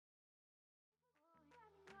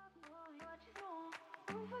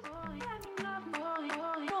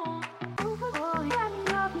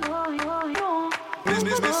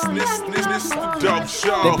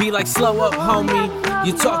They be like, slow up, homie,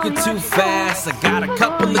 you talking too fast. I got a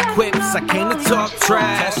couple of quips, I came to talk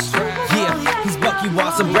trash. Yeah, he's Bucky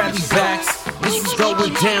Watson, Bradley Backs. This is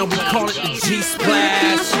going down, we call it the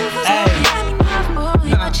G-Splash. Hey.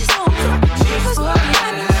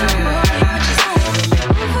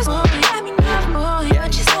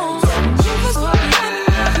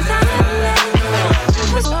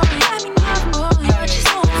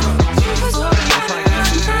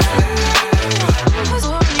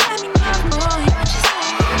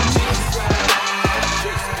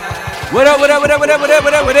 What up, what up, what up, what up, what up,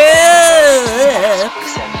 what up, what up?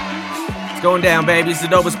 It's going down, baby. It's the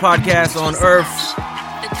dopest podcast on earth.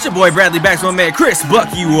 It's your boy Bradley Backs, my man Chris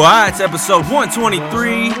Bucky Watts, episode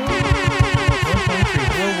 123. Whoa,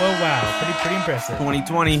 wow. Pretty impressive.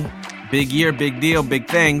 2020, big year, big deal, big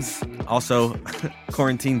things. Also,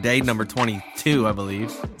 quarantine day number 22, I believe.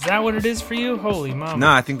 Is that what it is for you? Holy mama. No,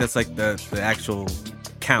 I think that's like the actual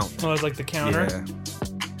count. Oh, it's like the counter? Yeah.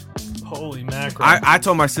 Holy mackerel. I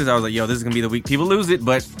told my sister, I was like, yo, this is going to be the week people lose it,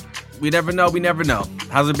 but we never know.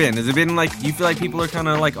 How's it been? Has it been like, you feel like people are kind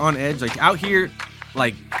of like on edge? Like out here,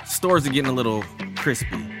 like stores are getting a little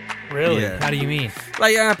crispy. Really? Yeah. How do you mean?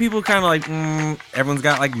 Like, people kind of like, everyone's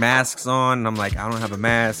got like masks on, and I'm like, I don't have a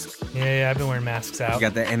mask. Yeah, I've been wearing masks out. You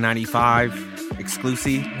got the N95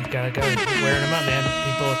 exclusive. You gotta go wearing them up, man.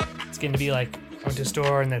 People, it's getting to be like, I went to a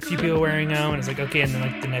store and then a few people wearing them, and it's like, okay, and then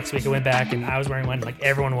like the next week I went back and I was wearing one, like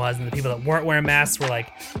everyone was, and the people that weren't wearing masks were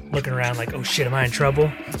like looking around like, oh shit, am I in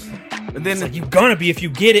trouble? But then it's like, you gonna be if you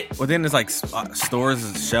get it. Well, then there's like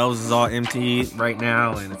stores, shelves is all empty right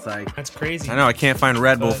now, and it's like, that's crazy. I know, I can't find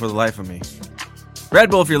Red Bull for the life of me. Red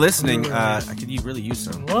Bull, if you're listening, I could really use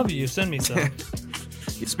some. I love you, send me some.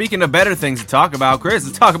 Speaking of better things to talk about, Chris,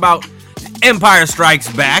 let's talk about Empire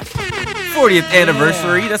Strikes Back. 40th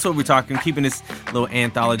anniversary. That's what we're talking. Keeping this little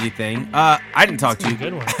anthology thing. I didn't talk to you.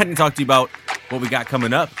 Good one. I didn't talk to you about what we got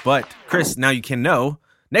coming up. But Chris, now you can know.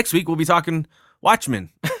 Next week we'll be talking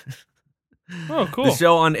Watchmen. Oh, cool. The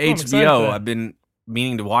show on HBO. I've I've been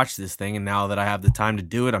meaning to watch this thing, and now that I have the time to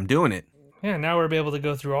do it, I'm doing it. Yeah, now we'll be able to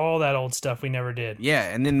go through all that old stuff we never did. Yeah,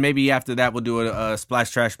 and then maybe after that we'll do a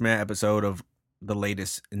Splash Trash Man episode of the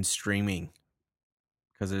latest in streaming,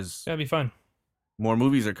 because That'd be fun. more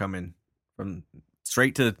movies are coming from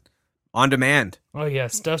straight to on demand. Oh yeah,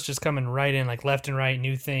 stuff's just coming right in, like left and right.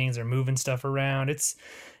 New things are moving stuff around. It's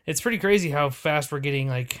pretty crazy how fast we're getting,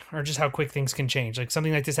 like, or just how quick things can change. Like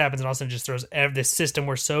something like this happens, and all of a sudden just throws this system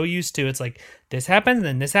we're so used to. It's like this happens,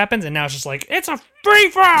 then this happens, and now it's just like it's a free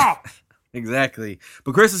for all. Exactly.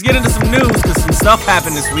 But Chris, let's get into some news, because some stuff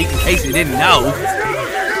happened this week. In case you didn't know,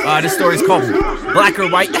 this story is called Black or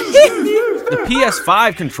White. The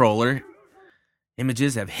PS5 controller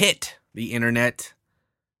images have hit the internet,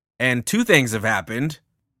 and two things have happened.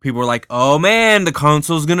 People were like, oh man, the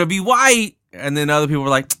console's gonna be white, and then other people were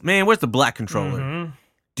like, man, where's the black controller? Mm-hmm.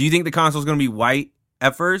 Do you think the console's gonna be white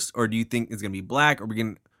at first, or do you think it's gonna be black? Or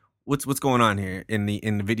what's going on here in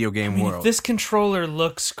the video game world? This controller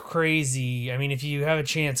looks crazy. I mean, if you have a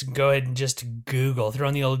chance, go ahead and just throw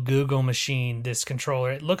on the old Google machine this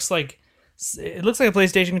controller. It looks like a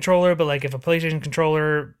PlayStation controller, but like if a PlayStation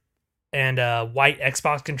controller and a white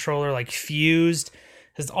Xbox controller like fused.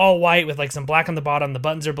 It's all white with like some black on the bottom. The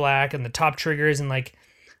buttons are black and the top triggers, and like,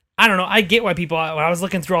 I don't know. I get why people, when I was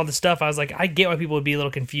looking through all this stuff, I was like, I get why people would be a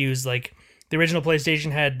little confused. Like the original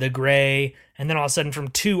PlayStation had the gray, and then all of a sudden from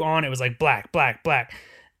 2 on, it was like black.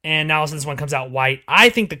 And now all of a sudden this one comes out white. I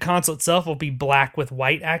think the console itself will be black with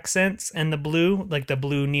white accents and the blue, like the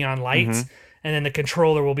blue neon lights. Mm-hmm. And then the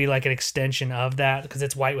controller will be like an extension of that because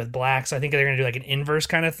it's white with black. So I think they're going to do like an inverse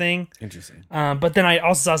kind of thing. Interesting. But then I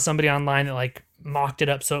also saw somebody online that like mocked it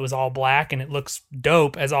up so it was all black, and it looks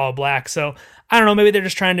dope as all black. So I don't know. Maybe they're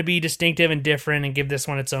just trying to be distinctive and different and give this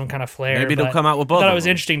one its own kind of flair. Maybe they'll come out with both. I thought it was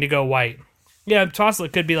interesting to go white. Yeah, possibly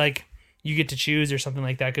it could be like you get to choose or something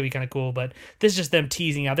like that. Could be kind of cool. But this is just them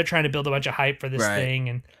teasing out. They're trying to build a bunch of hype for this thing,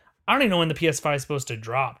 and I don't even know when the PS5 is supposed to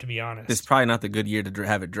drop, to be honest. It's probably not the good year to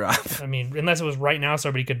have it drop. I mean, unless it was right now so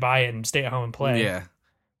everybody could buy it and stay at home and play. Yeah.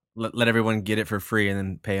 Let everyone get it for free and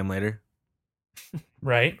then pay them later.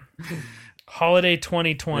 Right? Holiday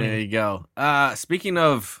 2020. There you go. Speaking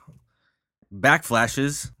of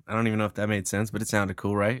backflashes, I don't even know if that made sense, but it sounded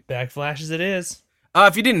cool, right? Backflashes it is.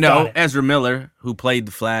 If you didn't know, Ezra Miller, who played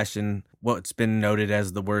the Flash in what's been noted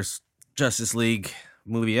as the worst Justice League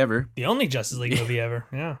movie ever. The only Justice League movie ever,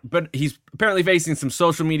 yeah. But he's apparently facing some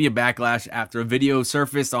social media backlash after a video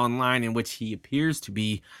surfaced online in which he appears to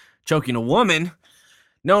be choking a woman.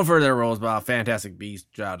 known for their roles about Fantastic Beasts,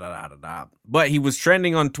 da da da da da. But he was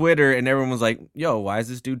trending on Twitter, and everyone was like, "Yo, why is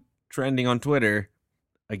this dude trending on Twitter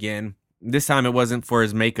again?" This time it wasn't for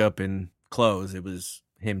his makeup and clothes; it was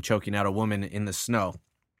him choking out a woman in the snow,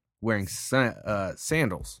 wearing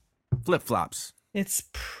sandals, flip flops. It's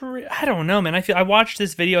I don't know, man. I watched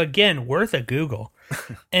this video again, worth a Google,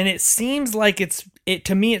 and it seems like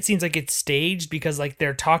to me it seems like it's staged because like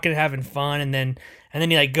they're talking and having fun, and then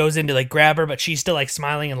he like goes in to like grab her, but she's still like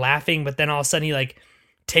smiling and laughing, but then all of a sudden he like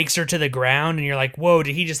takes her to the ground, and you're like, whoa,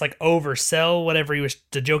 did he just like oversell whatever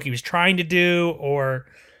the joke he was trying to do, or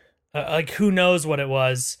like who knows what it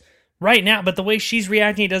was right now? But the way she's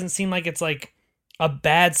reacting, it doesn't seem like it's like a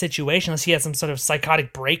bad situation unless he had some sort of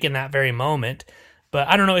psychotic break in that very moment. But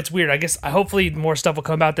I don't know, it's weird. I guess hopefully more stuff will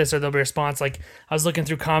come about this, or there'll be a response. Like I was looking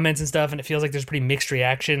through comments and stuff, and it feels like there's pretty mixed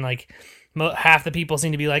reaction. Like half the people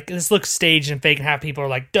seem to be like, this looks staged and fake, and half people are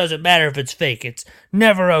like, doesn't matter if it's fake, it's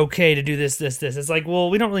never okay to do this. It's like, well,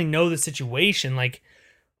 we don't really know the situation. Like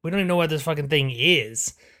we don't even know what this fucking thing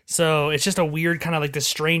is. So it's just a weird kind of like this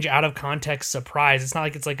strange out of context surprise. It's not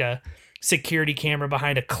like it's like a security camera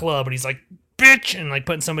behind a club and he's like, bitch, and like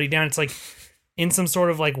putting somebody down. It's like in some sort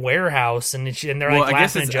of like warehouse, and they're like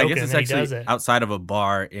laughing and joking, and then he does it outside of a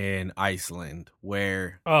bar in Iceland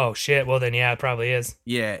where. Oh shit! Well then, yeah, it probably is.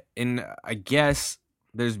 Yeah, and I guess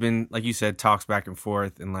there's been, like you said, talks back and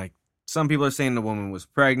forth, and like some people are saying the woman was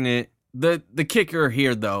pregnant. The kicker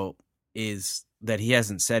here though is that he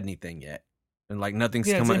hasn't said anything yet, and like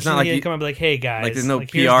nothing's come. It's not like he come up like, hey guys, like there's no like,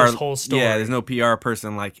 PR. Here's this whole story. Yeah, there's no PR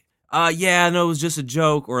person like, yeah, no, it was just a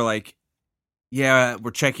joke, or like, yeah,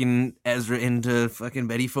 we're checking Ezra into fucking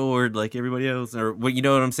Betty Ford like everybody else, or what, you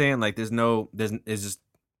know what I'm saying? Like, it's just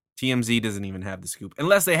TMZ doesn't even have the scoop,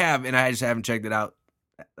 unless they have, and I just haven't checked it out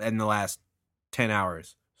in the last 10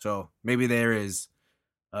 hours. So maybe there is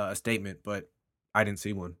a statement, but I didn't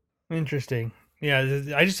see one. Interesting. Yeah,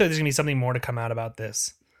 I just thought there's gonna be something more to come out about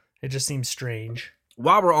this. It just seems strange.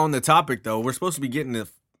 While we're on the topic, though, we're supposed to be getting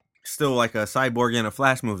still like a Cyborg and a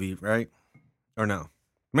Flash movie, right? Or no?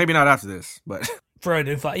 Maybe not after this, but for a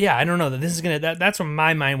new Flash, yeah, I don't know that this is gonna. That's where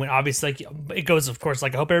my mind went. Obviously, like it goes, of course,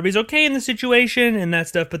 like I hope everybody's okay in the situation and that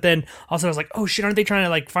stuff. But then also I was like, oh shit, aren't they trying to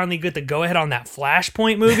like finally get the go ahead on that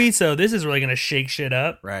Flashpoint movie? So this is really gonna shake shit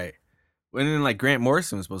up, right? And then like Grant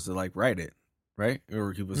Morrison was supposed to like write it, right?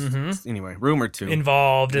 Or he was anyway rumored to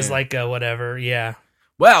involved as like a whatever, yeah.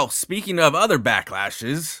 Well, speaking of other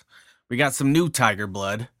backlashes, we got some new Tiger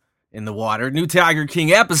blood in the water. New Tiger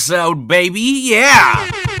King episode, baby. Yeah.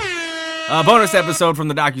 A bonus episode from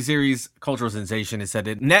the docuseries Cultural Sensation is set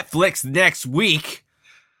at Netflix next week,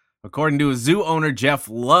 according to a zoo owner, Jeff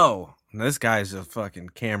Lowe. Now, this guy's a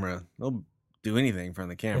fucking camera. He'll do anything from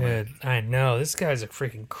the camera. Dude, I know. This guy's a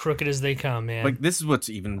freaking crooked as they come, man. Like, this is what's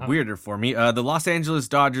even weirder for me. The Los Angeles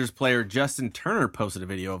Dodgers player Justin Turner posted a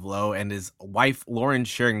video of Lowe and his wife Lauren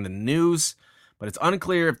sharing the news, but it's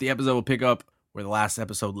unclear if the episode will pick up where the last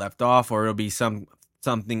episode left off, or it'll be something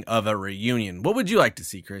of a reunion. What would you like to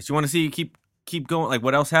see, Chris? You want to see keep going? Like,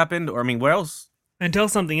 what else happened? Or, I mean, what else? Until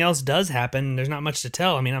something else does happen, there's not much to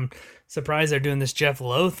tell. I mean, I'm surprised they're doing this Jeff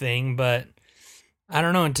Lowe thing, but I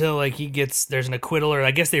don't know until, like, there's an acquittal, or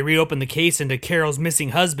I guess they reopen the case into Carol's missing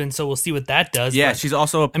husband, so we'll see what that does. Yeah, but, she's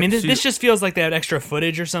also... this just feels like they had extra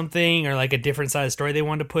footage or something, or, like, a different side of the story they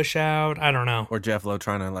wanted to push out. I don't know. Or Jeff Lowe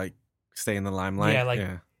trying to, like, stay in the limelight. Yeah, like...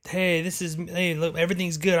 Yeah. Hey, look,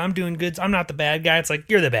 everything's good. I'm doing good. I'm not the bad guy. It's like,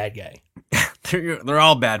 you're the bad guy. They're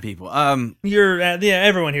all bad people.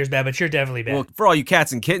 Everyone here's bad, but you're definitely bad. Well, for all you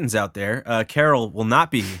cats and kittens out there, Carol will not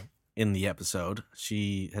be in the episode.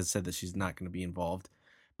 She has said that she's not going to be involved.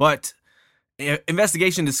 But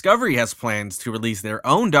Investigation Discovery has plans to release their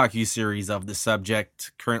own docuseries of the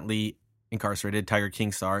subject, currently incarcerated Tiger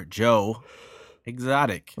King star Joe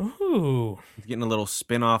Exotic. Ooh. He's getting a little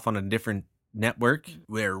spin-off on a different network.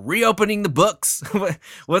 We're reopening the books.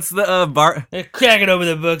 What's the bar? They're cracking over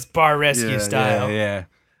the books, bar rescue style. Yeah.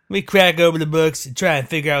 We crack over the books and try and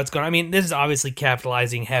figure out what's going on. I mean, this is obviously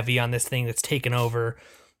capitalizing heavy on this thing that's taken over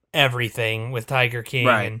everything with Tiger King.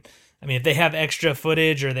 Right. And I mean, if they have extra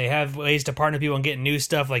footage or they have ways to partner people and get new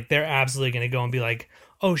stuff, like they're absolutely going to go and be like,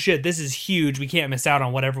 oh shit, this is huge. We can't miss out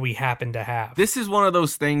on whatever we happen to have. This is one of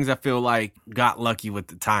those things I feel like got lucky with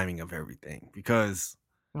the timing of everything, because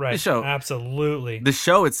right, the show, absolutely, the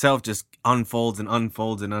show itself just unfolds and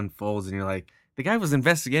unfolds and unfolds, and you're like, the guy was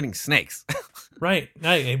investigating snakes. Right.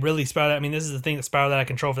 It really spiraled. I mean, this is the thing that spiraled out of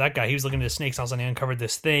control for that guy. He was looking at the snakes, all of a sudden he uncovered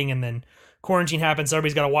this thing, and then quarantine happens, so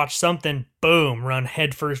everybody's got to watch something. Boom, run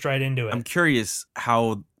headfirst right into it. I'm curious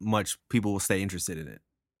how much people will stay interested in it.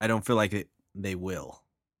 I don't feel like they will.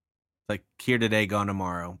 Like, here today, gone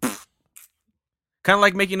tomorrow. Kind of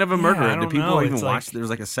like Making of a Yeah, Murderer. I Did don't people know. even It's watch? like- There was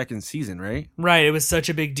like a second season, right? Right, it was such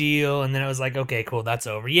a big deal, and then it was like, okay, cool, that's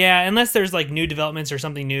over. Yeah, unless there's like new developments or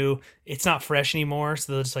something new, it's not fresh anymore,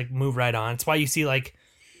 so they'll just like move right on. It's why you see like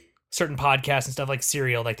certain podcasts and stuff like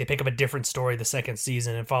Serial, like they pick up a different story the second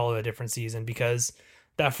season and follow a different season because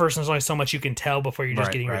that first one's only so much you can tell before you're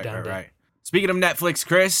just getting redundant. Right. Speaking of Netflix,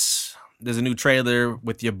 Chris, there's a new trailer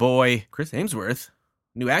with your boy Chris Hemsworth,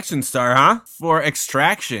 new action star, huh? For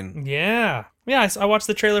Extraction. Yeah, I watched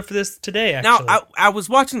the trailer for this today. Actually, Now, I was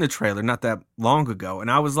watching the trailer not that long ago, and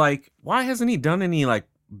I was like, why hasn't he done any like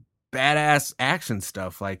badass action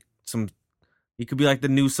stuff? Like he could be like the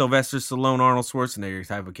new Sylvester Stallone, Arnold Schwarzenegger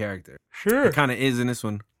type of character. sure, It kind of is in this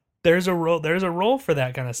one. there's a role for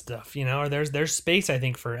that kind of stuff, you know, or there's space, I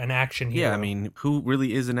think, for an action hero. Yeah, I mean, who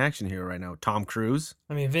really is an action hero right now? Tom Cruise.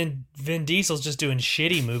 Vin Diesel's just doing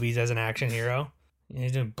shitty movies as an action hero.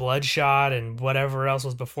 He's doing Bloodshot and whatever else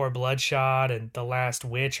was before Bloodshot and The Last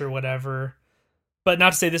Witch or whatever. But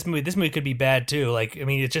not to say this movie could be bad too. Like, I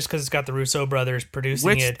mean, it's just because it's got the Russo brothers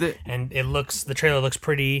producing and the trailer looks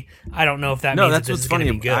pretty. I don't know if that means That's that this what's is going to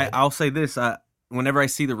funny. be good. I'll say this: whenever I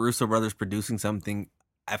see the Russo brothers producing something,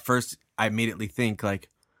 at first I immediately think like,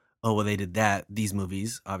 oh, well, they did these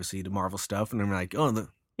movies, obviously the Marvel stuff, and I'm like, oh,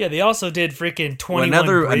 yeah, they also did freaking 21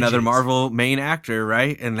 Bridges. another Marvel main actor,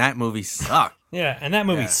 right? And that movie sucked. Yeah, and that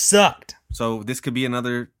movie sucked. So this could be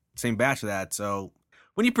another same batch of that. So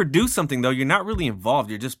when you produce something, though, you're not really involved.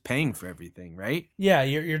 You're just paying for everything, right? Yeah,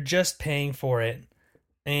 you're just paying for it,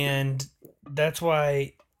 and that's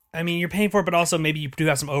why. I mean, you're paying for it, but also maybe you do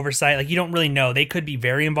have some oversight. Like, you don't really know. They could be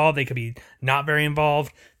very involved. They could be not very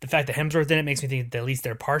involved. The fact that Hemsworth in it makes me think that at least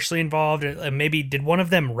they're partially involved. Maybe did one of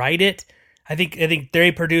them write it? I think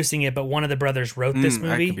they're producing it, but one of the brothers wrote this That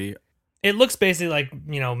movie. could be. It looks basically like,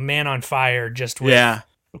 you know, Man on Fire, just with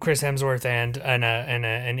Chris Hemsworth and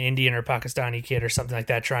an Indian or Pakistani kid or something like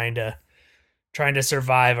that trying to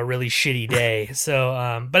survive a really shitty day.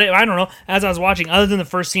 So, but I don't know. As I was watching, other than the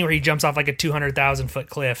first scene where he jumps off like a 200,000 foot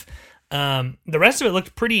cliff, the rest of it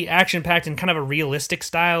looked pretty action packed and kind of a realistic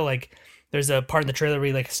style. Like, there's a part in the trailer where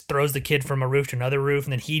he like throws the kid from a roof to another roof,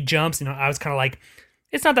 and then he jumps. You know, I was kind of like,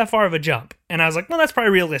 it's not that far of a jump, and I was like, well, that's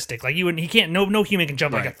probably realistic. Like, he can't. No human can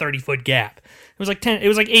jump like a 30-foot gap. It was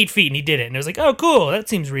like 8 feet, and he did it, and it was like, oh, cool, that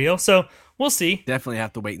seems real. So we'll see. Definitely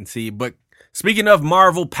have to wait and see. But speaking of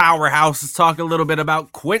Marvel powerhouse, let's talk a little bit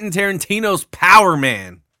about Quentin Tarantino's Power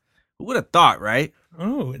Man. Who would have thought, right?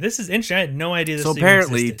 Oh, this is interesting. I had no idea this. So even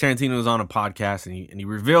apparently, existed. Tarantino was on a podcast and he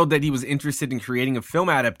revealed that he was interested in creating a film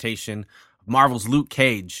adaptation of Marvel's Luke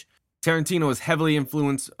Cage. Tarantino is heavily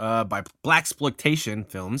influenced by blaxploitation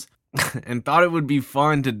films and thought it would be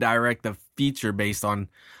fun to direct a feature based on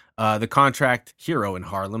the contract hero in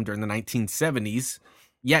Harlem during the 1970s.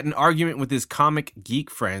 Yet an argument with his comic geek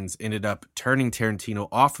friends ended up turning Tarantino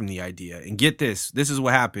off from the idea. And get this is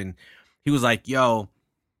what happened. He was like, yo,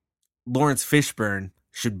 Lawrence Fishburne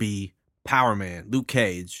should be Power Man, Luke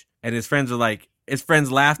Cage. And his friends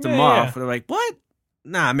laughed him off. They're like, what?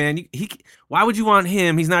 Nah, man, why would you want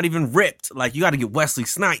him? He's not even ripped. Like, you got to get Wesley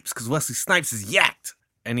Snipes because Wesley Snipes is yacked.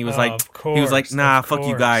 And he was nah, fuck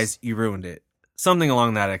you guys, you ruined it. Something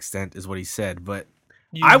along that extent is what he said. But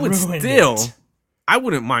I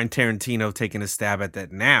wouldn't mind Tarantino taking a stab at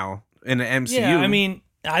that now in the MCU. Yeah, I mean,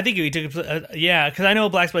 I think he took because I know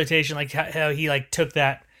blaxploitation, like how he like took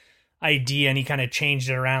that idea and he kind of changed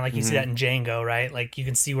it around. Like you see that in Django, right? Like you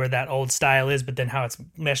can see where that old style is, but then how it's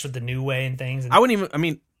meshed with the new way and things.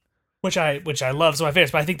 And, which I love, so my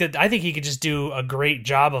favorite. But I think he could just do a great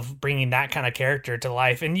job of bringing that kind of character to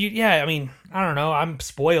life. And I mean, I don't know. I'm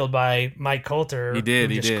spoiled by Mike Coulter. He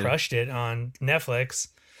did. Crushed it on Netflix.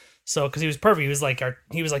 So, because he was perfect, he was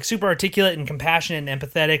like super articulate and compassionate and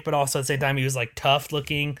empathetic, but also at the same time he was like tough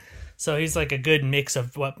looking. So he's like a good mix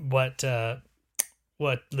of what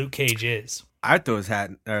Luke Cage is. I'd throw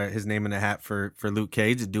his name in the hat for Luke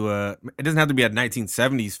Cage to do it doesn't have to be a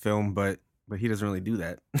 1970s film, but he doesn't really do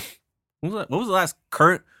that. What was the last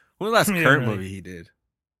current movie he did?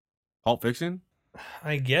 Pulp Fiction?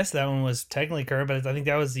 I guess that one was technically current, but I think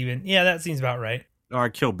that was that seems about right. Or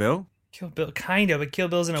Kill Bill? Kill Bill, kind of, but Kill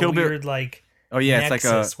Bill's in Kill a Bill. weird like it's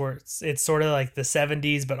like where it's sort of like the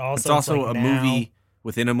 70s, but also it's also like a now. movie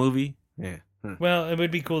within a movie. Yeah. Well, it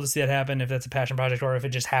would be cool to see that happen if that's a passion project, or if it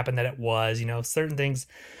just happened that it was. You know, certain things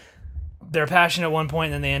they're passionate at one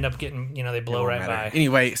point, and then they end up getting they blow right by.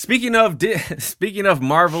 Anyway, speaking of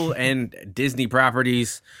Marvel and Disney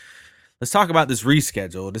properties, let's talk about this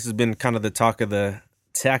reschedule. This has been kind of the talk of the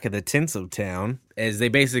Tinseltown, as they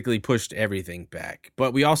basically pushed everything back.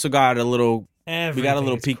 But we also got a little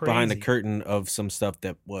peek behind the curtain of some stuff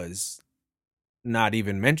that was not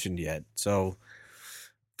even mentioned yet. So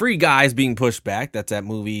Free Guy's being pushed back. That's that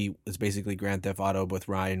movie. It's basically Grand Theft Auto with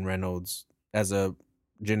Ryan Reynolds as a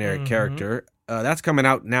generic character. That's coming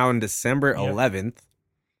out now in December 11th.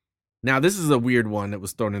 Now, this is a weird one that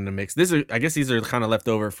was thrown in the mix. I guess these are kind of left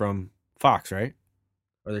over from Fox, right?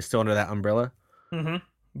 Or they're still under that umbrella? Mm-hmm.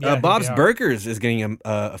 Yeah, Bob's Burgers is getting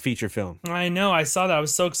a feature film. I know. I saw that. I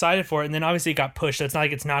was so excited for it. And then obviously it got pushed. So it's not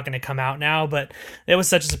like it's not going to come out now, but it was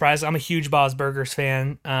such a surprise. I'm a huge Bob's Burgers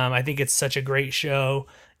fan. I think it's such a great show.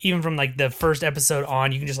 Even from like the first episode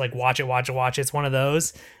on, you can just like watch it. It's one of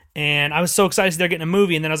those. And I was so excited they're getting a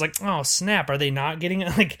movie. And then I was like, oh, snap. Are they not getting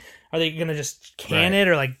it? Like, are they going to just can it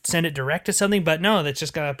or like send it direct to something? But no, that's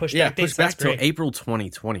just got to push back. Pushed back till April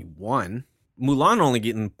 2021. Mulan only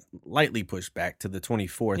getting lightly pushed back to the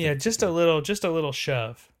 24th. Yeah, just a little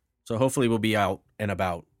shove. So hopefully we'll be out and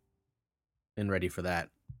about and ready for that.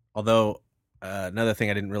 Although another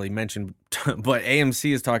thing I didn't really mention, but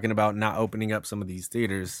AMC is talking about not opening up some of these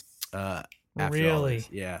theaters. Really?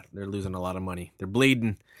 Yeah, they're losing a lot of money. They're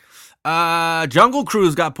bleeding. Jungle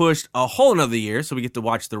Cruise got pushed a whole another year, so we get to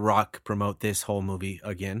watch The Rock promote this whole movie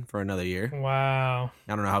again for another year. Wow.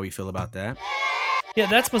 I don't know how we feel about that. Yeah,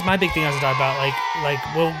 that's was my big thing I was talking about. Like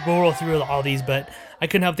we'll roll through all these, but I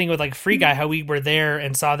couldn't help thinking with like Free Guy, how we were there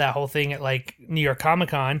and saw that whole thing at like New York Comic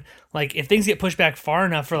Con. Like if things get pushed back far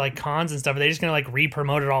enough for like cons and stuff, are they just gonna like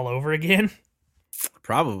re-promote it all over again?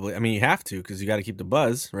 Probably. I mean, you have to because you got to keep the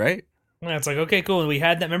buzz, right? And it's like, okay, cool. We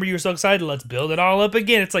had that. Remember, you were so excited. Let's build it all up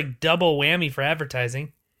again. It's like double whammy for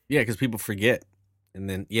advertising. Yeah, because people forget, and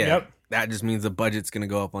then that just means the budget's gonna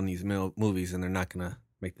go up on these movies, and they're not gonna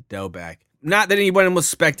make the dough back. Not that anyone was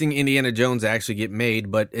expecting Indiana Jones to actually get made,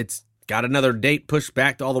 but it's got another date pushed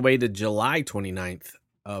back all the way to July 29th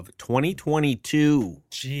of 2022.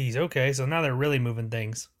 Jeez, okay, so now they're really moving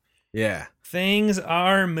things. Yeah. Things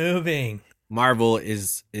are moving. Marvel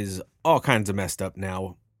is all kinds of messed up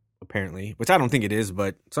now, apparently, which I don't think it is,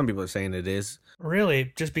 but some people are saying it is.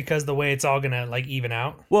 Really? Just because the way it's all gonna like even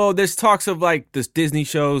out? Well, there's talks of like this Disney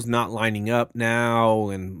shows not lining up now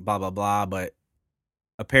and blah, blah, blah, but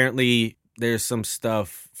apparently there's some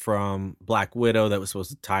stuff from Black Widow that was supposed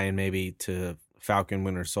to tie in maybe to Falcon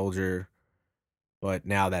Winter Soldier, but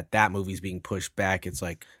now that movie's being pushed back, it's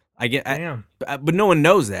like but no one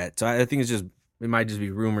knows that, so I think it might just be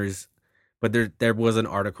rumors. But there was an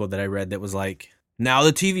article that I read that was like, now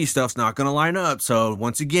the TV stuff's not going to line up, so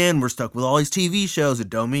once again we're stuck with all these TV shows that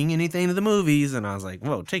don't mean anything to the movies. And I was like,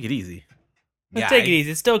 whoa, take it easy. Take it easy.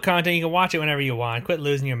 It's still content. You can watch it whenever you want. Quit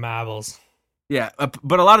losing your marbles. Yeah,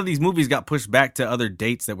 but a lot of these movies got pushed back to other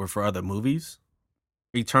dates that were for other movies.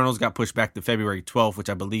 Eternals got pushed back to February 12th, which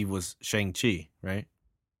I believe was Shang-Chi, right?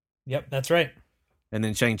 Yep, that's right. And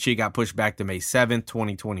then Shang-Chi got pushed back to May 7th,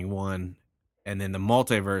 2021. And then the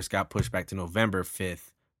Multiverse got pushed back to November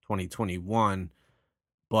 5th, 2021.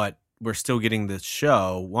 But we're still getting the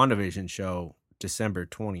show, WandaVision show, December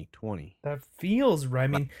 2020. That feels right. I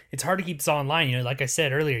mean, it's hard to keep this all in line. You know, like I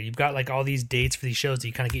said earlier, you've got like all these dates for these shows that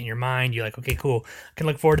you kind of get in your mind. You're like, okay, cool. I can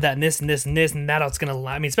look forward to that and this and this and this and that. It's going to,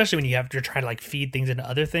 I mean, especially when you're trying to like feed things into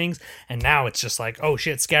other things. And now it's just like, oh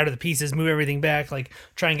shit, scatter the pieces, move everything back, like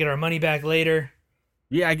try and get our money back later.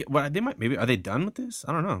 Yeah, they might, maybe, are they done with this?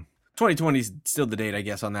 I don't know. 2020 is still the date, I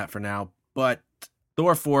guess, on that for now. But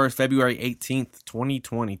Thor 4, February 18th,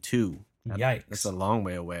 2022. Yikes. That's a long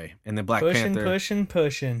way away. And then Black Panther.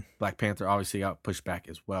 Pushing. Black Panther obviously got pushed back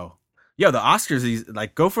as well. Yo, the Oscars,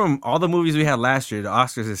 like, go from all the movies we had last year, the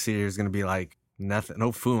Oscars this year is going to be like nothing,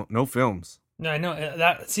 no films. No, I know.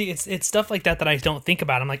 It's stuff like that I don't think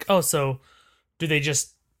about. I'm like, oh, so do they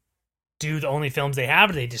just do the only films they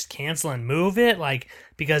have? Or do they just cancel and move it? Like,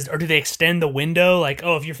 or do they extend the window? Like,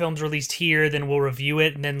 oh, if your film's released here, then we'll review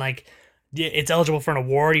it. And then, like, it's eligible for an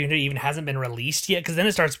award even though it even hasn't been released yet, because then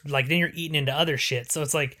it starts like then you're eating into other shit. So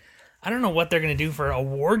it's like I don't know what they're gonna do for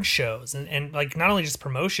award shows and like not only just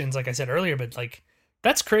promotions like I said earlier, but like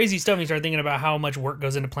that's crazy stuff when you start thinking about how much work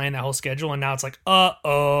goes into planning that whole schedule. And now it's like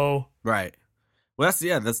right. Well,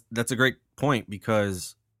 that's a great point,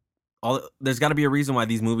 because there's got to be a reason why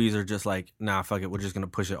these movies are just like, nah, fuck it, we're just gonna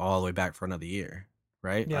push it all the way back for another year.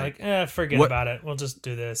 Right? Yeah, forget about it. We'll just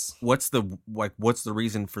do this. What's the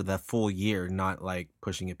reason for the full year, not like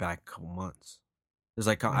pushing it back a couple months? There's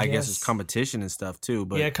like, I guess it's competition and stuff too,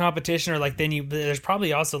 but yeah, competition, or like there's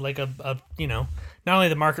probably also like a you know, not only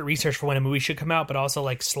the market research for when a movie should come out, but also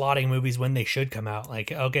like slotting movies when they should come out.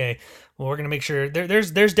 Like, okay, well, we're gonna make sure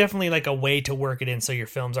there's definitely like a way to work it in so your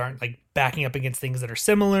films aren't like backing up against things that are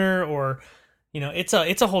similar, or you know, it's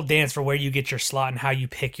a whole dance for where you get your slot and how you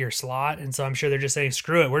pick your slot. And so I'm sure they're just saying,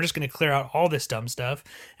 screw it, we're just going to clear out all this dumb stuff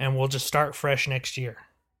and we'll just start fresh next year.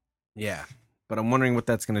 Yeah. But I'm wondering what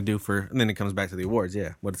that's going to do for, and then it comes back to the awards.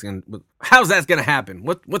 Yeah. How's that going to happen?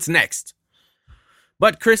 What's next?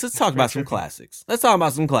 But Chris, let's talk about some classics. Today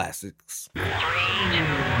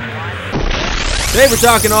we're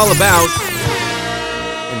talking all about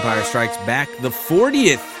Empire Strikes Back, the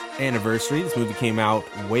 40th anniversary. This movie came out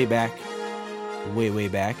way back in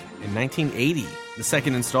 1980. The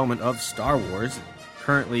second installment of Star Wars.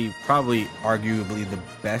 Currently, probably, arguably the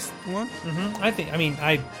best one.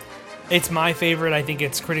 It's my favorite. I think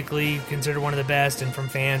it's critically considered one of the best, and from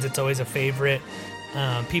fans, it's always a favorite.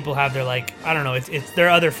 People have their I don't know. There are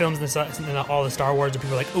other films in all the Star Wars that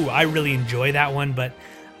people are like, ooh, I really enjoy that one, but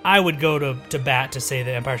I would go to bat to say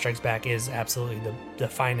that Empire Strikes Back is absolutely the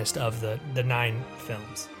finest of the 9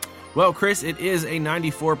 films. Well, Chris, it is a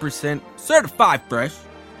 94% certified fresh.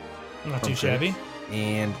 Not too shabby.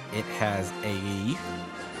 And it has a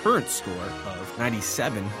current score of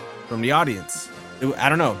 97 from the audience. I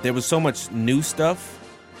don't know. There was so much new stuff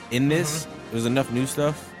in this. There was enough new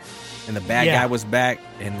stuff. And the bad guy was back.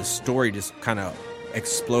 And the story just kind of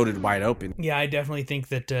exploded wide open. Yeah, I definitely think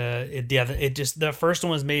that the first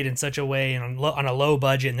one was made in such a way and on a low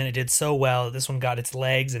budget. And then it did so well that this one got its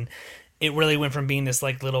legs. And it really went from being this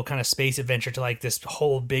little kind of space adventure to this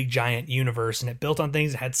whole big giant universe, and it built on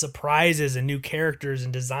things. It had surprises and new characters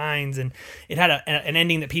and designs, and it had an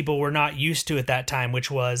ending that people were not used to at that time,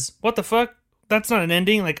 which was, what the fuck? That's not an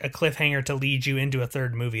ending, a cliffhanger to lead you into a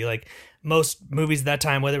third movie. Most movies at that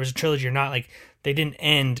time, whether it was a trilogy or not, they didn't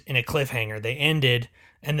end in a cliffhanger. They ended,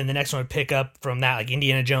 and then the next one would pick up from that.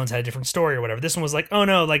 Indiana Jones had a different story or whatever. This one was oh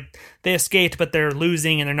no, they escaped, but they're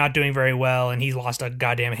losing and they're not doing very well, and he's lost a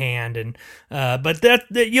goddamn hand. And but that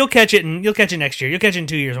you'll catch it, and you'll catch it next year. You'll catch it in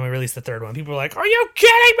 2 years when we release the third one. People are like, "Are you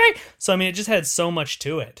kidding me?" So it just had so much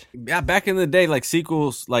to it. Yeah, back in the day,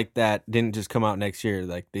 sequels like that didn't just come out next year.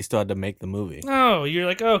 They still had to make the movie. Oh,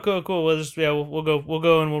 you're oh, cool. We'll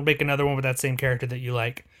go and we'll make another one with that same character that you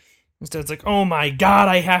like. Instead, it's oh my god,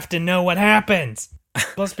 I have to know what happens.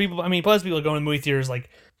 Plus people are going to movie theaters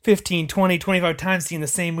 15, 20, 25 times seeing the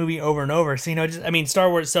same movie over and over. So, Star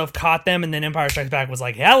Wars itself caught them, and then Empire Strikes Back was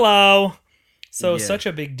hello. So such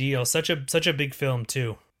a big deal. Such a big film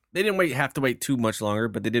too. They didn't have to wait too much longer,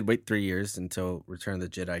 but they did wait 3 years until Return of the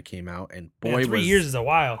Jedi came out. And boy, 3 years is a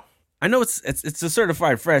while. I know it's a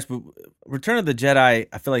certified fresh, but Return of the Jedi,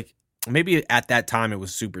 I feel like maybe at that time it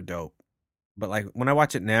was super dope. But when I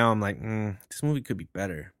watch it now, I'm this movie could be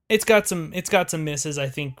better. It's got some misses. I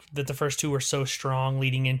think that the first two were so strong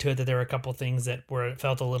leading into it that there were a couple things that it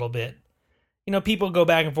felt a little bit. People go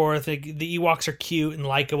back and forth. The Ewoks are cute and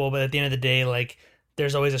likable, but at the end of the day,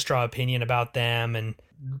 there's always a straw opinion about them, and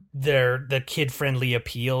the kid friendly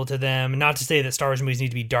appeal to them. And not to say that Star Wars movies need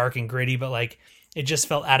to be dark and gritty, but it just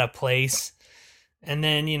felt out of place. And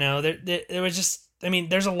then there was just.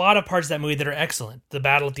 There's a lot of parts of that movie that are excellent. The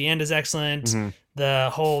battle at the end is excellent. Mm-hmm.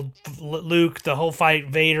 The whole Luke, the whole fight,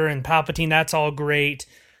 Vader and Palpatine, that's all great.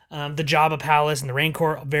 The Jabba Palace and the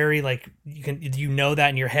Rancor, very that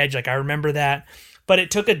in your head. I remember that. But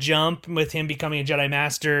it took a jump with him becoming a Jedi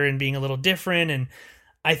Master and being a little different. And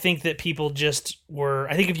I think that people just were.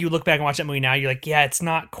 I think if you look back and watch that movie now, you're yeah, it's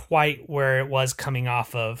not quite where it was coming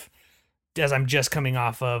off of. As I'm just coming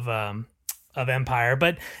off of Empire,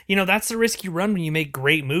 but that's the risk you run when you make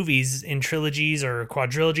great movies in trilogies or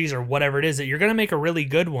quadrilogies or whatever it is, that you're going to make a really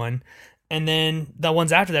good one, and then the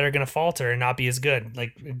ones after that are going to falter and not be as good. A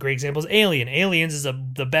great example is Alien. Aliens is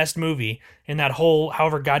the best movie in that whole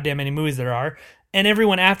however goddamn many movies there are, and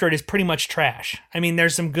everyone after it is pretty much trash.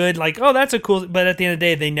 There's some good oh, that's a cool, but at the end of the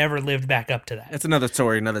day they never lived back up to that. That's another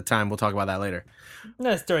story, another time. We'll talk about that later.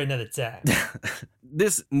 Another story, another time.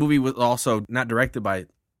 This movie was also not directed by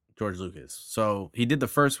George Lucas. So he did the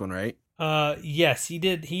first one, right? Yes, he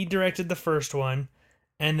did. He directed the first one,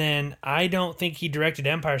 and then I don't think he directed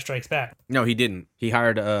Empire Strikes Back. No, he didn't. He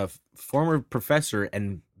hired a former professor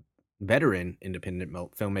and veteran independent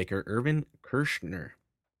filmmaker, Irvin Kershner.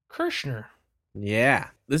 Kershner? Yeah.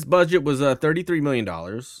 This budget was $33 million,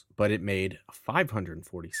 but it made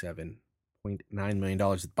 $547.9 million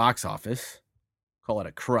at the box office. Call it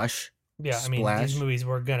a crush. Yeah, Splash. These movies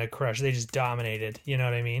were gonna crush. They just dominated. You know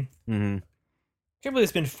what I mean? Mm-hmm. I can't believe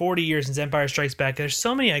it's been 40 years since Empire Strikes Back. There's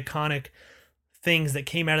so many iconic things that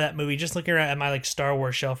came out of that movie. Just looking around at my Star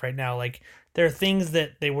Wars shelf right now, there are things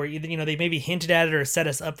that they were either they maybe hinted at it or set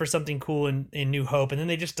us up for something cool in New Hope, and then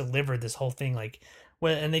they just delivered this whole thing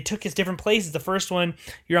and they took us different places. The first one,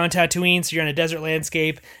 you're on Tatooine, so you're on a desert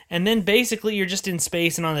landscape, and then basically you're just in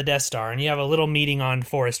space and on the Death Star, and you have a little meeting on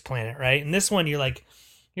Forest Planet, right? And this one, you're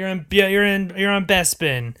You're on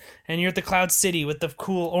Bespin, and you're at the Cloud City with the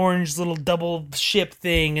cool orange little double ship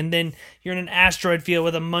thing, and then you're in an asteroid field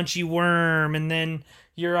with a munchy worm, and then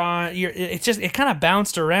it kind of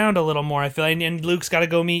bounced around a little more, I feel like, and Luke's got to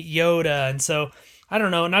go meet Yoda, and so I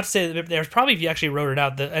don't know, not to say that there's probably, if you actually wrote it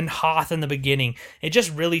out, and Hoth in the beginning, it just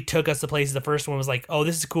really took us to places. The first one was like, oh,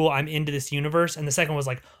 this is cool, I'm into this universe. And the second was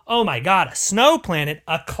like, oh my god, a snow planet,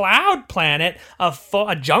 a cloud planet,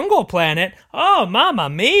 a jungle planet, oh, mamma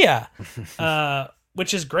mia.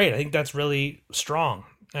 Which is great. I think that's really strong.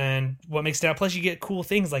 And what makes it out, plus you get cool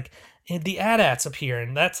things like the AT-ATs appear,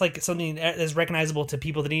 and that's like something that is recognizable to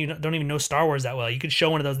people that don't even know Star Wars that well. You could show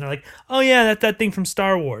one of those and they're like, oh yeah, that's that thing from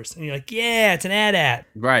Star Wars, and you're like, yeah, it's an AT-AT.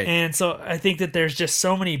 Right. And so I think that there's just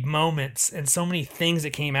so many moments and so many things that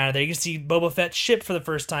came out of there. You can see Boba Fett's ship for the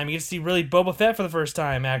first time. You can see really Boba Fett for the first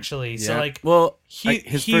time, actually. Yeah. So like, well,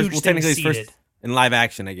 his first in live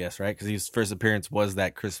action, I guess, right? Because his first appearance was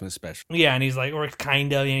that Christmas special. Yeah, and he's like, or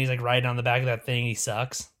kind of, and he's like riding on the back of that thing. He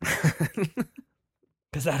sucks.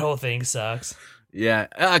 Because that whole thing sucks.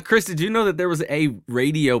 Yeah. Chris, did you know that there was a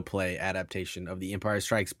radio play adaptation of The Empire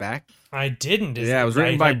Strikes Back? I didn't. It was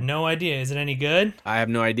written by... I had no idea. Is it any good? I have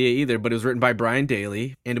no idea either, but it was written by Brian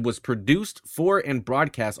Daley, and it was produced for and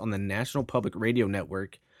broadcast on the National Public Radio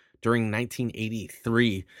Network during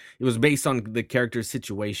 1983. It was based on the characters'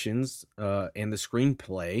 situations and the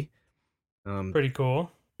screenplay. Pretty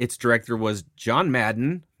cool. Its director was John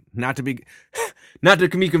Madden, not to be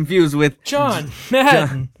confused with John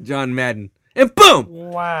Madden. John Madden. And boom!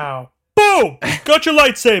 Wow. Boom! Got your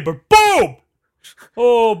lightsaber. Boom!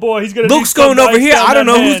 Oh boy, he's gonna. Luke's going over here. I don't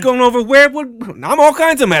know who's going over where. I'm all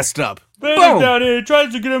kinds of messed up. Boom! Down here. He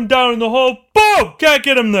tries to get him down in the hole. Boom! Can't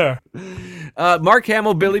get him there. Mark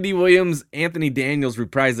Hamill, Billy D. Williams, Anthony Daniels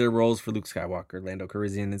reprised their roles for Luke Skywalker, Lando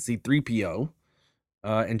Calrissian, and C-3PO,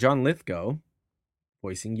 and John Lithgow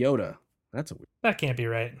voicing Yoda. That can't be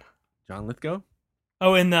right. John Lithgow?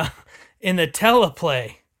 Oh, in the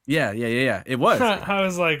teleplay. Yeah. It was. I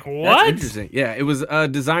was like, what? That's interesting. Yeah, it was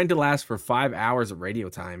designed to last for 5 hours of radio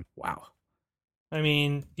time. Wow. I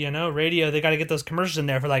mean, radio, they got to get those commercials in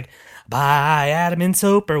there for like, buy Adam and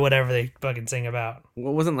soap or whatever they fucking sing about.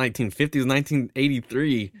 Well, it wasn't 1950, it was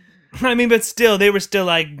 1983. I mean, but still, they were still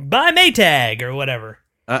like, buy Maytag or whatever.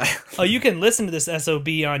 Oh, you can listen to this SOB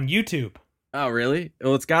on YouTube. Oh, really?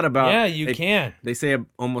 Well, it's got about... Yeah, you can. They say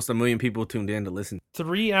almost 1 million people tuned in to listen.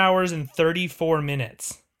 3 hours and 34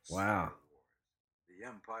 minutes. Wow. The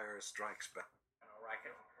Empire Strikes Back.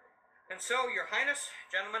 And so, Your Highness,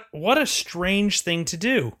 gentlemen... What a strange thing to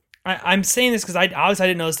do. I'm saying this because I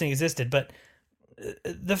didn't know this thing existed, but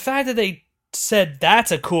the fact that they said,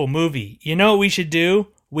 that's a cool movie, you know what we should do?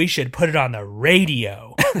 We should put it on the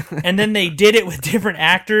radio. And then they did it with different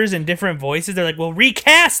actors and different voices. They're like, well,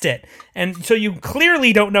 recast it. And so you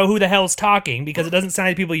clearly don't know who the hell's talking because it doesn't sound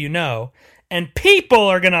like people you know. And people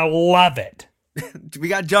are going to love it. We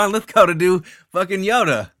got John Lithgow to do fucking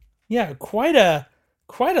Yoda. Yeah, quite a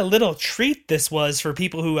little treat this was for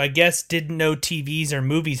people who I guess didn't know TVs or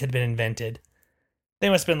movies had been invented. They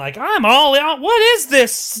must have been like, I'm all out. What is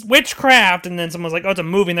this witchcraft? And then someone's like, oh, it's a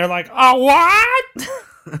movie. And they're like, oh, what?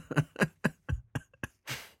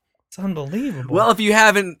 It's unbelievable. Well, if you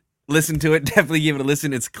haven't listened to it, definitely give it a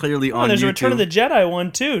listen. It's clearly on there's YouTube. There's a Return of the Jedi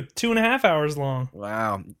one, too. 2.5 hours long.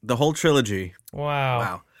 Wow. The whole trilogy.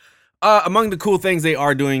 Wow. Among the cool things they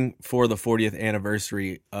are doing for the 40th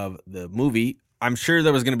anniversary of the movie, I'm sure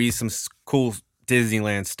there was going to be some cool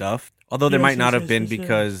Disneyland stuff. Although there might not have been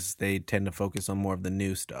because they tend to focus on more of the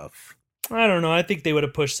new stuff. I don't know. I think they would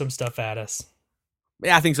have pushed some stuff at us.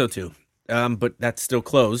 Yeah, I think so too. But that's still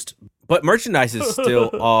closed. But merchandise is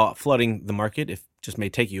still flooding the market. It just may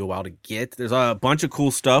take you a while to get. There's a bunch of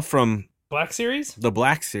cool stuff from Black Series? The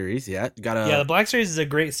Black Series, yeah. The Black Series is a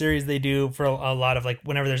great series they do for a lot of, like,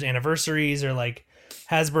 whenever there's anniversaries or, like,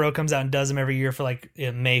 Hasbro comes out and does them every year for, like,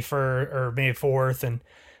 May 1st or May 4th. And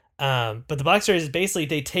but the Black Series is basically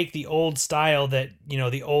they take the old style that,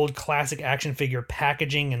 the old classic action figure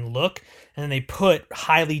packaging and look, and then they put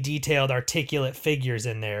highly detailed, articulate figures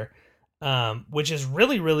in there, which is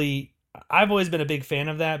really, really... I've always been a big fan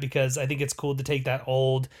of that because I think it's cool to take that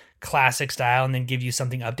old classic style and then give you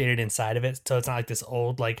something updated inside of it. So it's not like this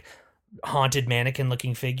old, like, haunted mannequin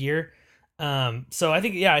looking figure. So I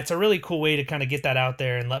think, it's a really cool way to kind of get that out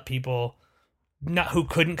there and let people who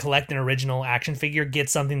couldn't collect an original action figure get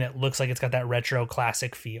something that looks like it's got that retro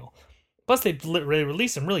classic feel. Plus they really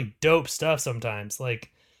release some really dope stuff sometimes.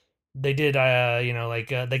 Like they did, they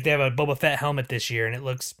have a Boba Fett helmet this year and it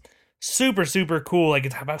looks super, super cool. Like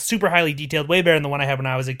it's super highly detailed, way better than the one I had when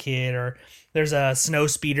I was a kid. Or there's a snow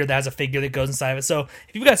speeder that has a figure that goes inside of it. So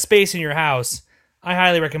if you've got space in your house, I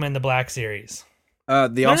highly recommend the Black Series. They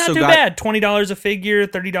They're also not too got bad. $20 a figure,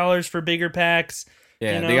 $30 for bigger packs.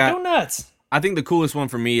 yeah. You know, They got. go nuts. I think the coolest one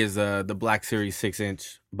for me is the Black Series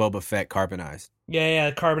 6-inch Boba Fett carbonized.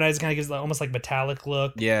 Yeah. Carbonized kind of gives almost like metallic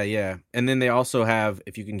look. Yeah. And then they also have,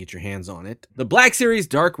 if you can get your hands on it, the Black Series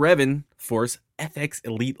Dark Revan Force FX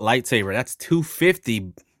Elite lightsaber. That's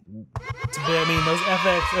 $250. I mean, those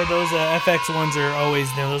FX ones are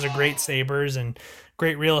always, those are great sabers and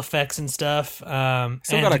great real effects and stuff. Still and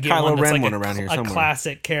got a to get Kylo that's Ren one around here a somewhere.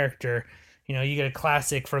 classic character. You get a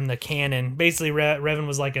classic from the canon. Basically, Revan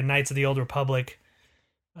was like a Knights of the Old Republic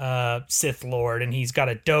Sith Lord, and he's got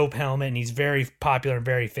a dope helmet, and he's very popular and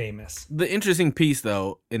very famous. The interesting piece,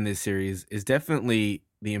 though, in this series is definitely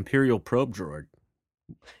the Imperial probe droid.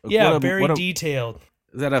 Yeah, What a- very what a- detailed.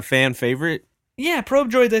 Is that a fan favorite? Yeah, probe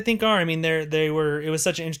droids I think are. I mean, they were. It was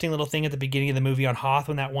such an interesting little thing at the beginning of the movie on Hoth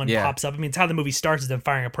when that one Yeah. pops up. I mean, it's how the movie starts is them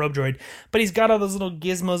firing a probe droid, but he's got all those little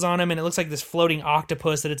gizmos on him, and it looks like this floating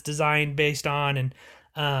octopus that it's designed based on. And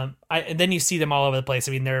and then you see them all over the place.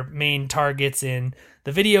 I mean, they're main targets in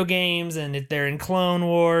the video games, and they're in Clone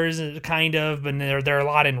Wars, kind of, but they're a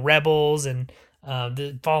lot in Rebels and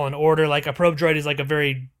the Fallen Order. Like a probe droid is like a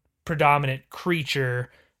very predominant creature.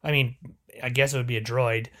 I mean, I guess it would be a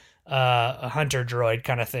droid. A hunter droid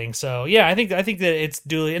kind of thing. So yeah, I think that it's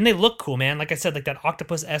duly, and they look cool, man. Like I said, like that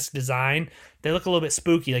octopus-esque design, they look a little bit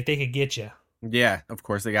spooky, like they could get you. Yeah, of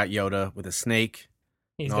course they got Yoda with a snake.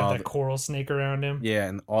 He's Oh, got that coral snake around him. Yeah,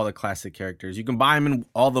 and all the classic characters. You can buy them in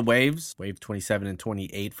all the waves, wave 27 and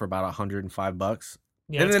 28 for about $105.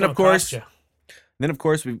 Yeah, And it's then, gonna of course, cost you. Then of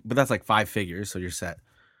course, but that's like 5 figures, so you're set.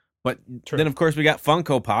 But True. then of course we got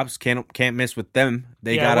Funko Pops. Can't miss with them.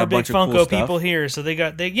 They yeah, got we're a bunch big of Funko cool stuff. people here, so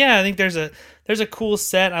yeah, I think there's a cool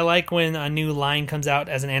set. I like when a new line comes out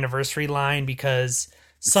as an anniversary line because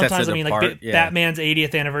sometimes it I mean apart, like yeah. Batman's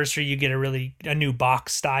 80th anniversary, you get a new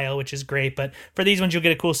box style, which is great. But for these ones, you'll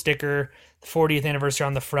get a cool sticker, the 40th anniversary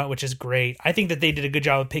on the front, which is great. I think that they did a good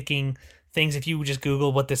job of picking things. If you just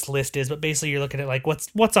Google what this list is, but basically you're looking at like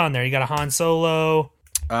what's on there. You got a Han Solo.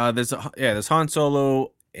 There's Han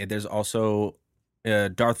Solo. And there's also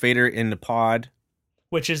Darth Vader in the pod.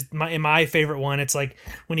 Which is my favorite one. It's like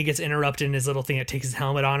when he gets interrupted in his little thing, it takes his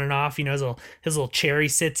helmet on and off. His little chair he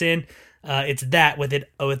sits in. It's that with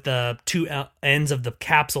the two ends of the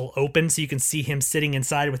capsule open, so you can see him sitting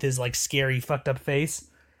inside with his like scary fucked up face.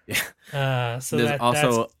 Yeah. So There's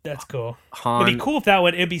also that's cool. Han. It'd be cool if that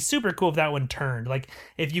one. It'd be super cool if that one turned. Like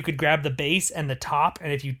if you could grab the base and the top,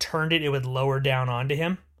 and if you turned it, it would lower down onto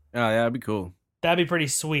him. Oh yeah, that'd be cool. That'd be pretty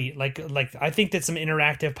sweet. Like I think that some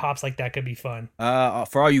interactive pops like that could be fun.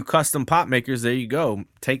 For all you custom pop makers, there you go.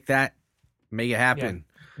 Take that, make it happen.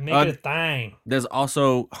 Make it a thing. There's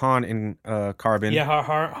also Han and Carbon. Yeah,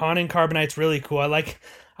 Han and Carbonite's really cool. I like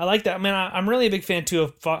that. Man, I'm really a big fan too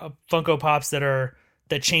of Funko Pops that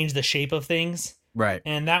change the shape of things. Right.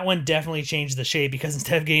 And that one definitely changed the shape because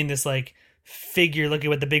instead of getting this like figure looking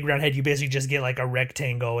with the big round head, you basically just get like a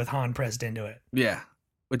rectangle with Han pressed into it. Yeah.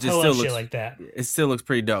 Which I still love looks shit like that. It still looks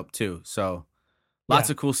pretty dope too. So lots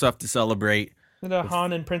of cool stuff to celebrate. The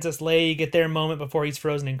Han and Princess Leia, you get their moment before he's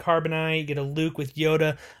frozen in carbonite. You get a Luke with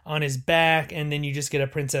Yoda on his back, and then you just get a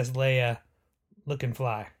Princess Leia looking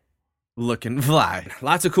fly. Looking fly.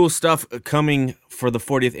 Lots of cool stuff coming for the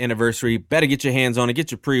 40th anniversary. Better get your hands on it.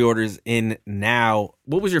 Get your pre-orders in now.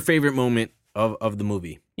 What was your favorite moment of the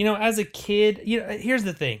movie? As a kid, here's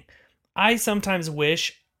the thing. I sometimes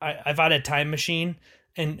wish if I had a time machine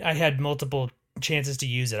and I had multiple chances to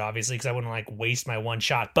use it, obviously, because I wouldn't like waste my one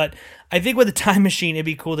shot. But I think with a time machine, it'd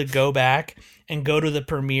be cool to go back and go to the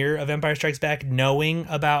premiere of Empire Strikes Back knowing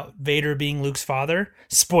about Vader being Luke's father.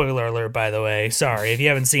 Spoiler alert, by the way. Sorry, if you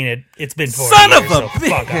haven't seen it, it's been 40 Son years, of so a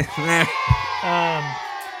fuck off.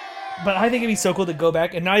 But I think it'd be so cool to go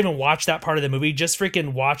back and not even watch that part of the movie, just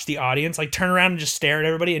freaking watch the audience, like turn around and just stare at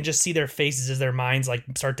everybody and just see their faces as their minds like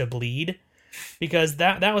start to bleed, because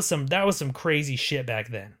that was some crazy shit back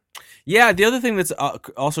then. Yeah, the other thing that's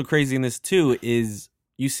also crazy in this too is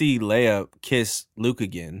you see Leia kiss Luke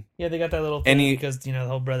again. Yeah, they got that little thing And because the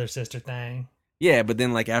whole brother sister thing. Yeah, but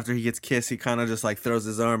then like after he gets kissed, he kind of just like throws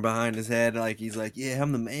his arm behind his head, like he's like, "Yeah,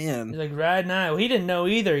 I'm the man." He's like, right now, well, he didn't know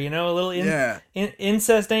either. A little Yeah.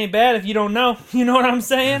 incest ain't bad if you don't know. You know what I'm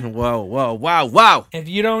saying? Whoa, wow! If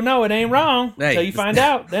you don't know, it ain't wrong. Hey. Until you find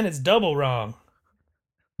out, then it's double wrong.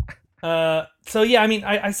 So yeah, I mean,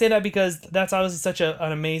 I say that because that's obviously such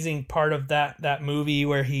an amazing part of that movie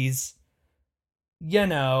where he's,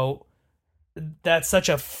 that's such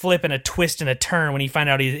a flip and a twist and a turn when you find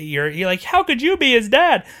out you're like, how could you be his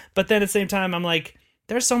dad? But then at the same time, I'm like,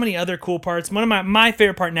 there's so many other cool parts. One of my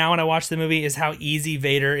favorite part now when I watch the movie is how easy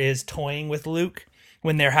Vader is toying with Luke.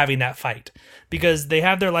 when they're having that fight, because they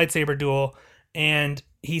have their lightsaber duel, and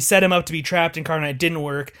he set him up to be trapped in carbonite. It didn't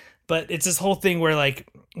work, but it's this whole thing where like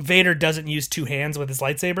Vader doesn't use two hands with his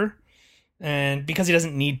lightsaber, and because he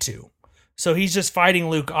doesn't need to. So he's just fighting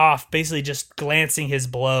Luke off, basically just glancing his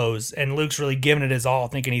blows, and Luke's really giving it his all,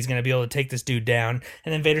 thinking he's going to be able to take this dude down.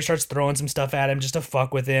 And then Vader starts throwing some stuff at him just to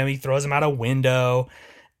fuck with him. He throws him out a window.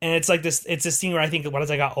 And it's like this, it's a scene where I think as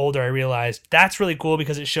I got older, I realized that's really cool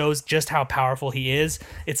because it shows just how powerful he is.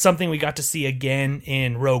 It's something we got to see again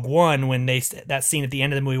in Rogue One when that scene at the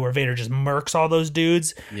end of the movie where Vader just murks all those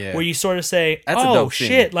dudes, where you sort of say, That's a oh dope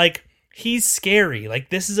shit, scene. like he's scary. Like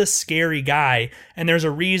this is a scary guy. And there's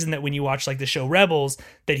a reason that when you watch like the show Rebels,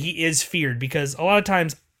 that he is feared, because a lot of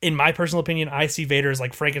times, in my personal opinion, I see Vader as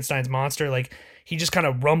like Frankenstein's monster. Like he just kind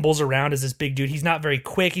of rumbles around as this big dude. He's not very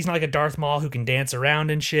quick. He's not like a Darth Maul who can dance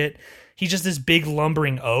around and shit. He's just this big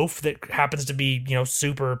lumbering oaf that happens to be, you know,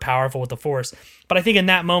 super powerful with the Force. But I think in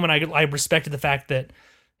that moment, I respected the fact that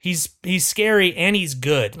he's scary and he's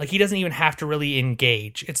good. Like he doesn't even have to really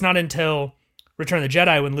engage. It's not until Return of the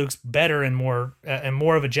Jedi, when Luke's better and more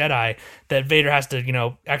of a Jedi, that Vader has to, you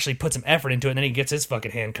know, actually put some effort into it, and then he gets his fucking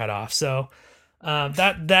hand cut off. So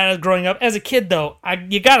that growing up as a kid, though,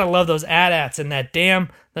 you gotta love those AT-ATs and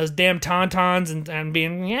those damn tauntauns and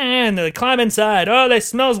being and they climb inside. Oh, they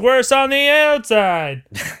smells worse on the outside.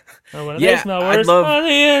 Oh, they smell worse on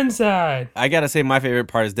the inside. I gotta say, my favorite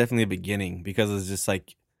part is definitely the beginning, because it's just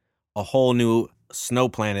like a whole new snow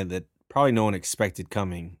planet that probably no one expected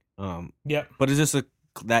coming. Yep. But it's just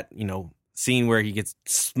that scene where he gets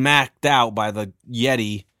smacked out by the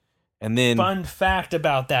Yeti, and then Fun fact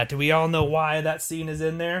about that: do we all know why that scene is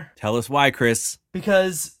in there? Tell us why, Chris.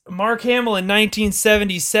 Because Mark Hamill in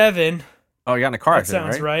 1977. Oh, he got in a car That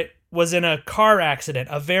accident, sounds right. Was in a car accident,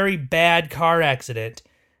 a very bad car accident,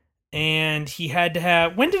 and he had to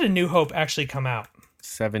have. When did A New Hope actually come out?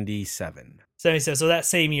 77. 77. So that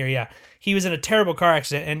same year, yeah. He was in a terrible car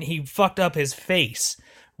accident, and he fucked up his face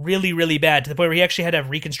really, really bad, to the point where he actually had to have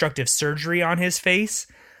reconstructive surgery on his face.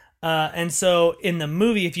 And so in the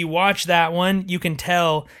movie, if you watch that one, you can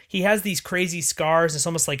tell he has these crazy scars. It's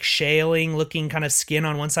almost like shaling looking kind of skin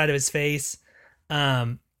on one side of his face.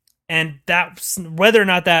 And that, whether or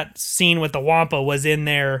not that scene with the Wampa was in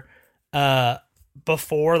there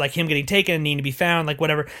before, like him getting taken and needing to be found, like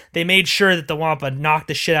whatever, they made sure that the Wampa knocked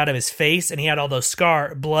the shit out of his face, and he had all those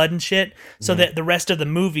blood and shit, so that the rest of the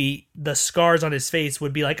movie, the scars on his face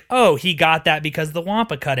would be like, oh, he got that because the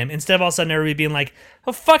Wampa cut him, instead of all of a sudden everybody being like,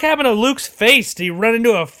 what the fuck happened to Luke's face? Did he run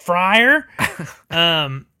into a fryer?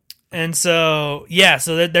 And so yeah,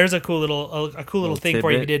 so there's a cool little thing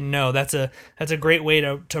for you if you didn't know. That's a great way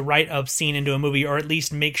to write a scene into a movie, or at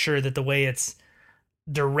least make sure that the way it's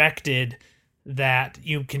directed, that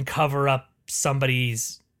you can cover up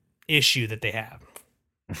somebody's issue that they have.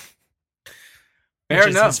 Fair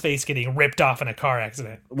enough. His face getting ripped off in a car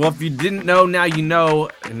accident. Well, if you didn't know, now you know,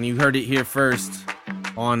 and you heard it here first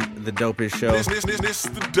on the dopest show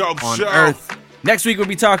on Earth. Next week we'll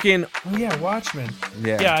be talking. Oh yeah, Watchmen.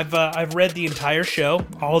 Yeah. I've read the entire show,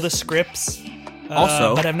 all the scripts.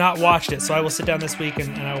 Also, but I've not watched it, so I will sit down this week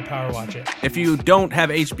and I will power watch it. If you don't have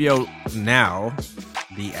HBO Now,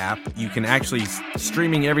 the app, you can actually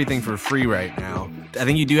streaming everything for free right now. I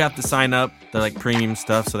think you do have to sign up to like premium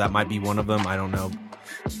stuff, so that might be one of them. I don't know.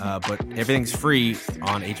 But everything's free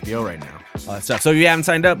on HBO right now. So if you haven't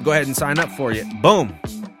signed up, go ahead and sign up for it. Boom.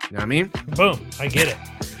 You know what I mean? Boom. I get it.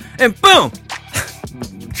 And boom!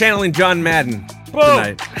 Channeling John Madden boom!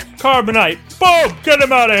 Tonight. Carbonite. Boom! Get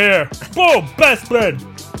him out of here. Boom! Best friend.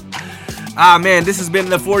 Man, this has been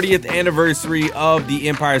the 40th anniversary of The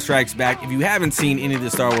Empire Strikes Back. If you haven't seen any of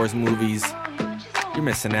the Star Wars movies, you're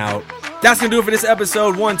missing out. That's going to do it for this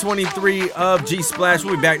episode 123 of G-Splash.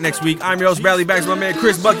 We'll be back next week. I'm your host, Bradley Bax, my man,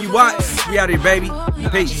 Chris Bucky Watts. We out here, baby.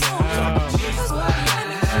 Peace.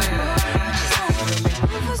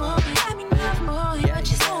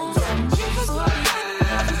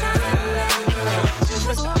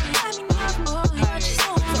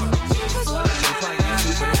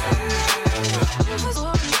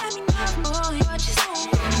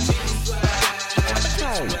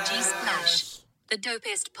 The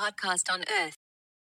dopest podcast on earth.